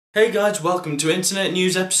Hey guys, welcome to Internet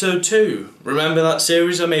News Episode 2. Remember that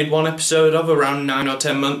series I made one episode of around 9 or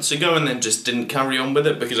 10 months ago and then just didn't carry on with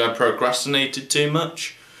it because I procrastinated too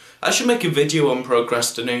much? I should make a video on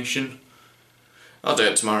procrastination. I'll do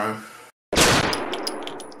it tomorrow.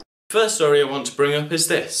 First story I want to bring up is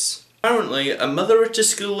this. Apparently, a mother at a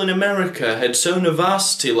school in America had sewn a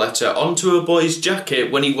varsity letter onto a boy's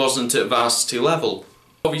jacket when he wasn't at varsity level.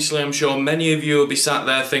 Obviously, I'm sure many of you will be sat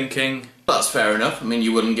there thinking, that's fair enough. I mean,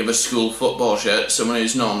 you wouldn't give a school football shirt to someone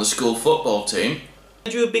who's not on the school football team.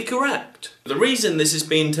 And you would be correct. The reason this is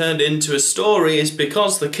being turned into a story is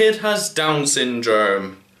because the kid has Down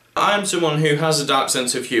syndrome. I'm someone who has a dark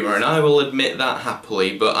sense of humour and I will admit that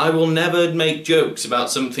happily, but I will never make jokes about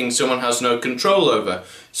something someone has no control over.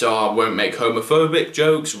 So I won't make homophobic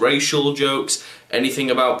jokes, racial jokes, anything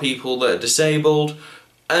about people that are disabled.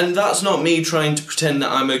 And that's not me trying to pretend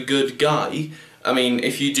that I'm a good guy. I mean,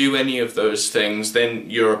 if you do any of those things, then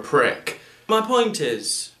you're a prick. My point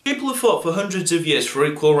is, people have fought for hundreds of years for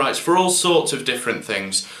equal rights for all sorts of different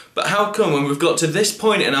things, but how come when we've got to this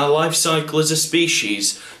point in our life cycle as a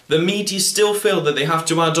species, the media still feel that they have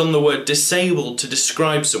to add on the word disabled to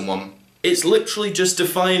describe someone? It's literally just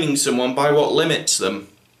defining someone by what limits them.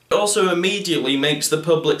 It also immediately makes the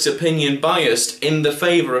public's opinion biased in the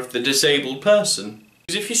favour of the disabled person.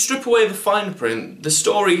 If you strip away the fine print, the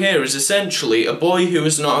story here is essentially a boy who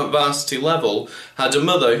was not at varsity level had a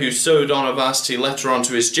mother who sewed on a varsity letter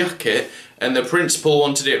onto his jacket and the principal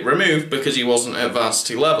wanted it removed because he wasn't at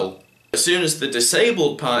varsity level. As soon as the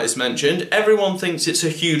disabled part is mentioned, everyone thinks it's a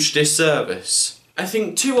huge disservice. I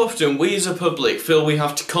think too often we as a public feel we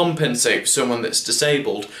have to compensate for someone that's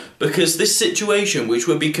disabled because this situation, which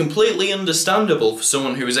would be completely understandable for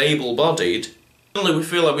someone who is able-bodied, suddenly we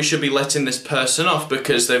feel like we should be letting this person off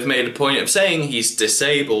because they've made a point of saying he's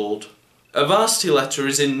disabled. A varsity letter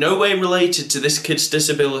is in no way related to this kid's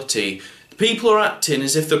disability. People are acting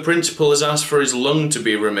as if the principal has asked for his lung to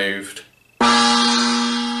be removed.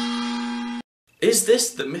 Is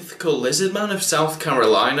this the mythical lizard man of South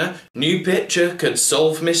Carolina? New picture could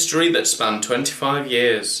solve mystery that spanned 25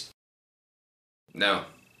 years. No,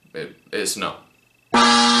 it's not.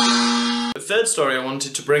 The third story I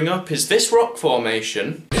wanted to bring up is this rock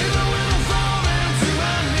formation.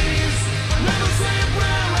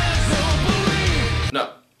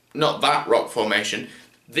 No, not that rock formation.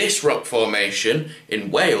 This rock formation in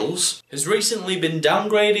Wales has recently been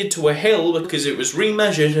downgraded to a hill because it was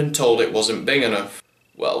remeasured and told it wasn't big enough.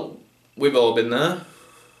 Well, we've all been there.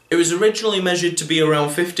 It was originally measured to be around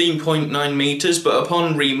 15.9 metres, but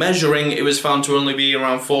upon remeasuring it was found to only be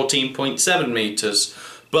around 14.7 metres.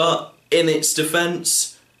 But in its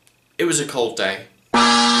defence, it was a cold day.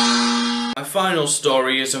 My final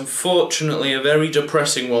story is unfortunately a very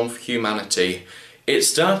depressing one for humanity. It's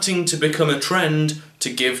starting to become a trend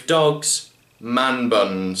to give dogs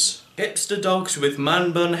man-buns. Hipster dogs with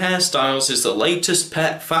man-bun hairstyles is the latest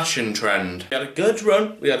pet fashion trend. We had a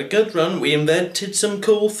good run, we invented some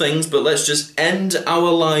cool things, but let's just end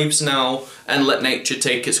our lives now and let nature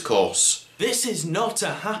take its course. This is not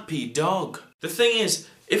a happy dog. The thing is,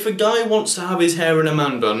 if a guy wants to have his hair in a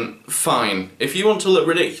man-bun, fine. If you want to look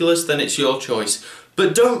ridiculous, then it's your choice.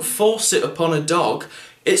 But don't force it upon a dog.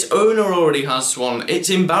 Its owner already has one. It's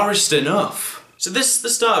embarrassed enough. So this is the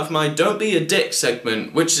start of my Don't Be a Dick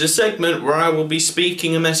segment, which is a segment where I will be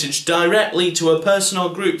speaking a message directly to a person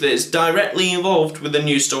or group that is directly involved with the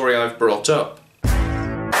news story I've brought up.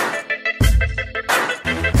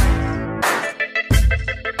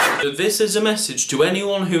 So this is a message to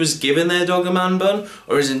anyone who has given their dog a man-bun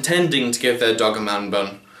or is intending to give their dog a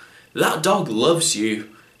man-bun. That dog loves you.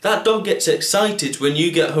 That dog gets excited when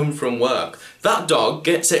you get home from work. That dog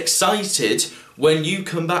gets excited when you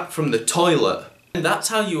come back from the toilet. And that's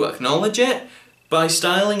how you acknowledge it? By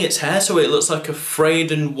styling its hair so it looks like a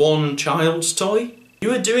frayed and worn child's toy?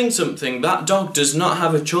 You are doing something that dog does not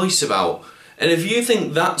have a choice about. And if you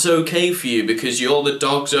think that's okay for you because you're the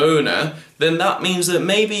dog's owner, then that means that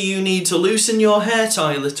maybe you need to loosen your hair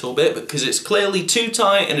tie a little bit because it's clearly too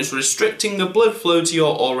tight and it's restricting the blood flow to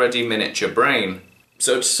your already miniature brain.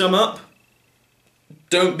 So to sum up,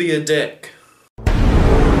 don't be a dick.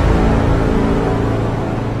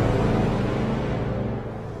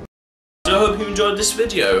 So I hope you enjoyed this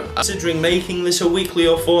video. I'm considering making this a weekly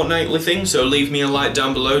or fortnightly thing, so leave me a like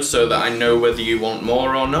down below so that I know whether you want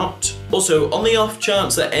more or not. Also, on the off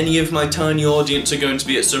chance that any of my tiny audience are going to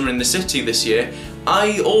be at Summer in the City this year,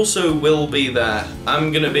 I also will be there.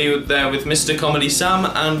 I'm going to be there with Mr. Comedy Sam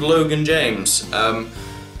and Logan James.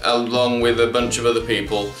 along with a bunch of other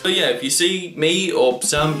people. So yeah, if you see me or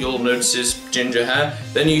Sam, you'll notice his ginger hair,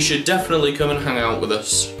 then you should definitely come and hang out with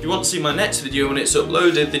us. If you want to see my next video when it's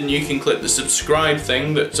uploaded, then you can click the subscribe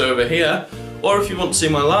thing that's over here, or if you want to see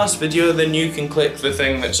my last video, then you can click the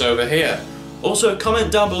thing that's over here. Also,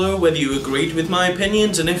 comment down below whether you agreed with my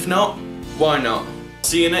opinions, and if not, why not?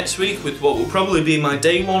 See you next week with what will probably be my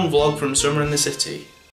day 1 vlog from summer in the city.